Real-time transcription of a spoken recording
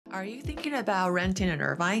Are you thinking about renting in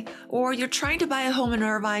Irvine? Or you're trying to buy a home in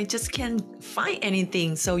Irvine, just can't find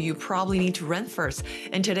anything, so you probably need to rent first.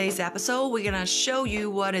 In today's episode, we're gonna show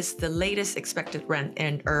you what is the latest expected rent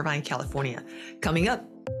in Irvine, California. Coming up.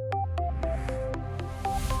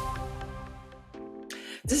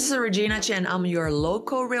 This is Regina Chen. I'm your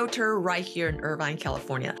local realtor right here in Irvine,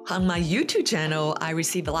 California. On my YouTube channel, I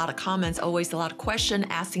receive a lot of comments, always a lot of questions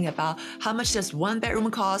asking about how much does one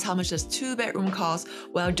bedroom cost, how much does two bedroom cost?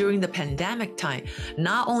 Well, during the pandemic time,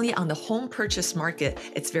 not only on the home purchase market,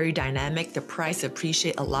 it's very dynamic, the price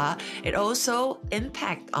appreciate a lot. It also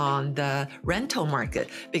impact on the rental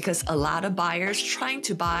market because a lot of buyers trying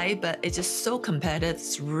to buy, but it's just so competitive.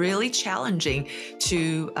 It's really challenging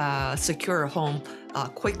to secure a home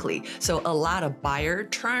quickly. So a lot of buyer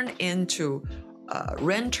turn into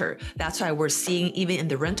renter. That's why we're seeing even in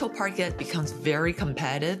the rental market becomes very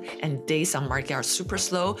competitive and days on market are super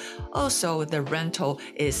slow. Also, the rental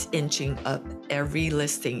is inching up every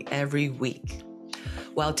listing every week.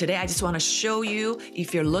 Well, today I just want to show you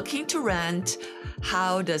if you're looking to rent,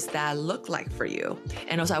 how does that look like for you?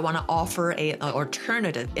 And also I want to offer an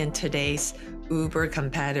alternative in today's uber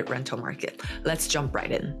competitive rental market. Let's jump right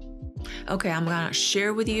in. Okay, I'm gonna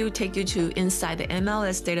share with you, take you to inside the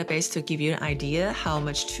MLS database to give you an idea how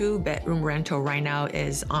much two-bedroom rental right now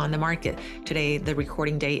is on the market. Today, the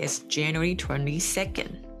recording date is January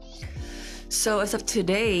 22nd. So as of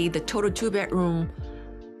today, the total two-bedroom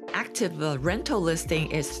active rental listing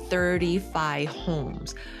is 35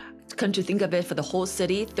 homes. Come to think of it, for the whole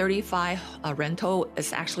city, 35 rental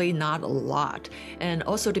is actually not a lot. And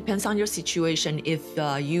also depends on your situation. If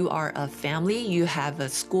you are a family, you have a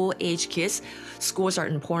school-age kids, schools are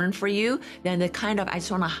important for you, then I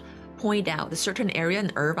just want to point out the certain area in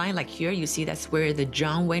Irvine, like here, you see that's where the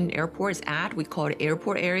John Wayne Airport is at. We call it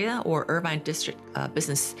airport area or Irvine District,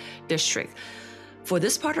 Business District. For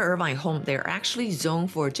this part of Irvine home, they're actually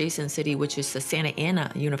zoned for adjacent city, which is the Santa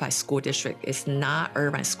Ana Unified School District. It's not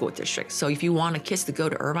Irvine School District. So if you want a kids to go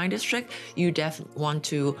to Irvine District, you definitely want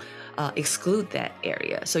to exclude that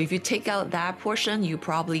area. So if you take out that portion, you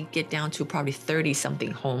probably get down to probably 30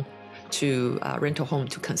 something home to rental home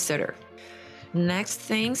to consider. Next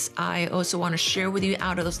things, I also want to share with you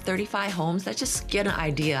out of those 35 homes, let's just get an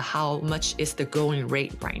idea how much is the going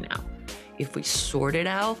rate right now. If we sort it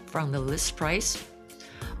out from the list price,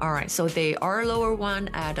 all right, so they are lower one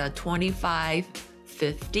at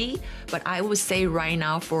 $25.50, but I would say right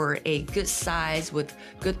now for a good size with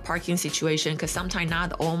good parking situation, because sometimes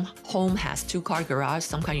not all home has two-car garage.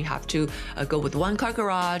 Sometimes you have to go with one-car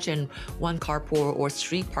garage and one carport or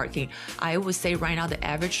street parking. I would say right now the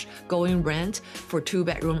average going rent for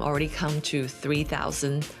two-bedroom already come to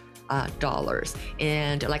 $3,000.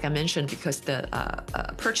 And like I mentioned, because the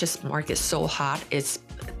purchase market is so hot, it's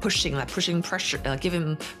pushing pressure,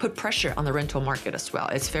 put pressure on the rental market as well.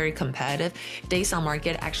 It's very competitive. Days on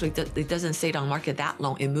market, actually, it doesn't stay on market that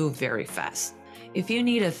long. It moves very fast. If you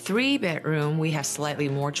need a three-bedroom, we have slightly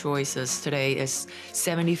more choices. Today is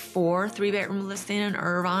 74 three-bedroom listing in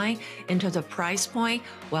Irvine. In terms of price point,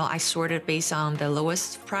 well, I sorted based on the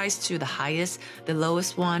lowest price to the highest. The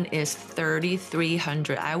lowest one is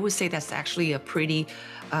 $3,300. I would say that's actually a pretty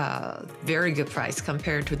very good price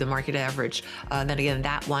compared to the market average. Then again,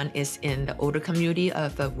 that one is in the older community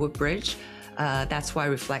of Woodbridge. That's why I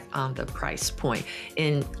reflect on the price point.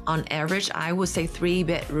 On average, I would say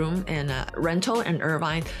three-bedroom and rental in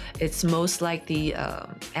Irvine, it's most likely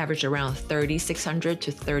average around $3,600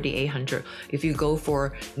 to $3,800. If you go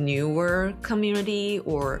for newer community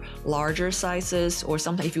or larger sizes, or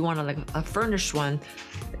something, if you want a furnished one,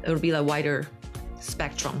 it'll be a wider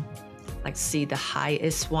spectrum. Like, see, the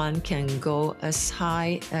highest one can go as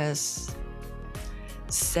high as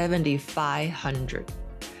 $7,500.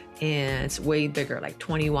 And it's way bigger, like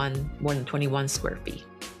more than 21 square feet.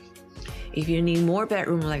 If you need more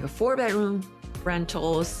bedroom, like a four-bedroom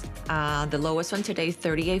rentals, the lowest one today,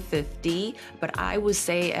 $3,850, but I would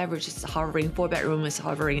say average is hovering, four-bedroom is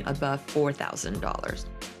hovering above $4,000.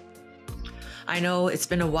 I know it's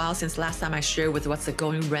been a while since last time I shared with what's the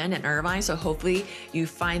going rent in Irvine, so hopefully you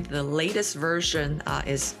find the latest version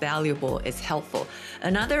is valuable, it's helpful.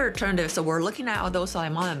 Another alternative, so we're looking at all those like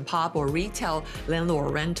mom and pop or retail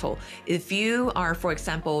landlord rental. If you are, for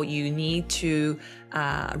example, you need to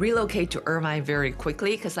relocate to Irvine very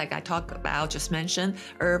quickly, because like I just mentioned,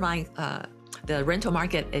 Irvine, the rental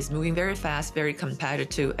market is moving very fast, very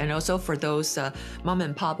competitive. And also for those mom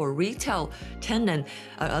and pop or retail tenant,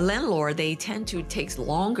 landlord, they tend to take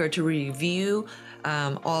longer to review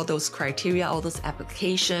all those criteria, all those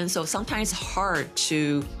applications. So sometimes it's hard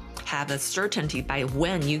to have a certainty by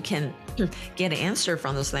when you can get an answer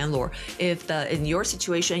from this landlord. If in your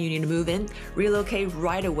situation you need to move in, relocate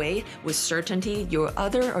right away with certainty, your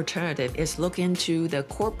other alternative is look into the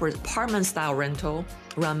corporate apartment style rental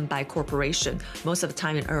run by corporation. Most of the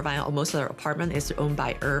time in Irvine, or most of the apartment is owned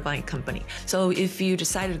by Irvine company. So if you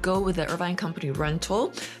decide to go with the Irvine company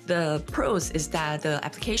rental, the pros is that the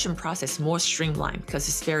application process is more streamlined because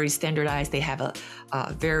it's very standardized. They have a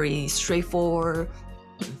very straightforward,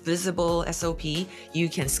 visible SOP. You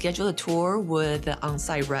can schedule a tour with the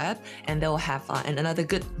on-site rep, and they'll have. And another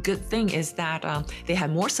good thing is that they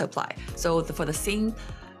have more supply. So for the same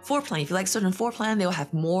floor plan, if you like certain floor plan, they'll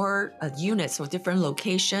have more units or different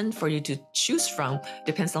location for you to choose from,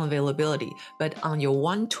 depends on availability. But on your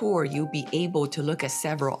one tour, you'll be able to look at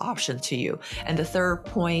several options to you. And the third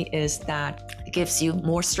point is that it gives you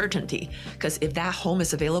more certainty, because if that home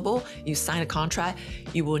is available, you sign a contract,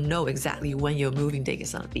 you will know exactly when your moving date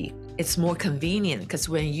is going to be. It's more convenient because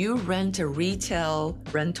when you rent a retail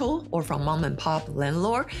rental or from mom and pop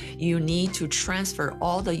landlord, you need to transfer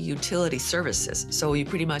all the utility services. So you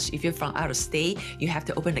pretty much, if you're from out of state, you have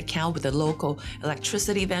to open an account with the local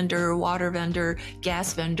electricity vendor, water vendor,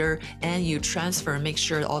 gas vendor, and you transfer and make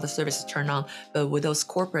sure all the services turn on. But with those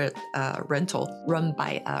corporate rental run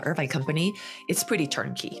by Irvine company, it's pretty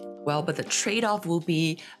turnkey. Well, but the trade-off will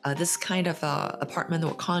be this kind of apartment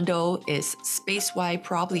or condo is space-wise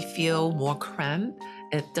probably feel more cramped.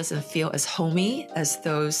 It doesn't feel as homey as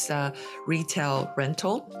those retail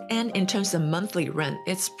rental. And in terms of monthly rent,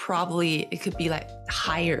 it could be like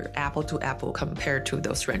higher apple to apple compared to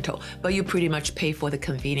those rental. But you pretty much pay for the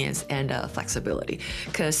convenience and flexibility.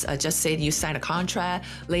 Because just say you sign a contract,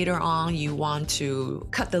 later on you want to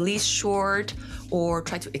cut the lease short or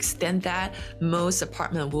try to extend that, most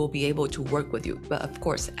apartment will be able to work with you, but of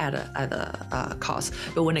course at a cost.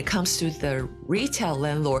 But when it comes to the retail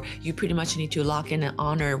landlord, you pretty much need to lock in and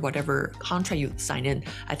honor whatever contract you sign in.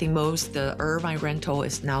 I think the Irvine rental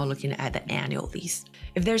is now looking at the annual lease.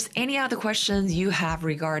 If there's any other questions you have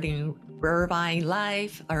regarding Irvine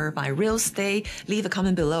life, Irvine real estate, leave a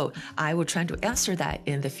comment below. I will try to answer that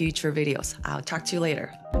in the future videos. I'll talk to you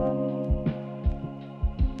later.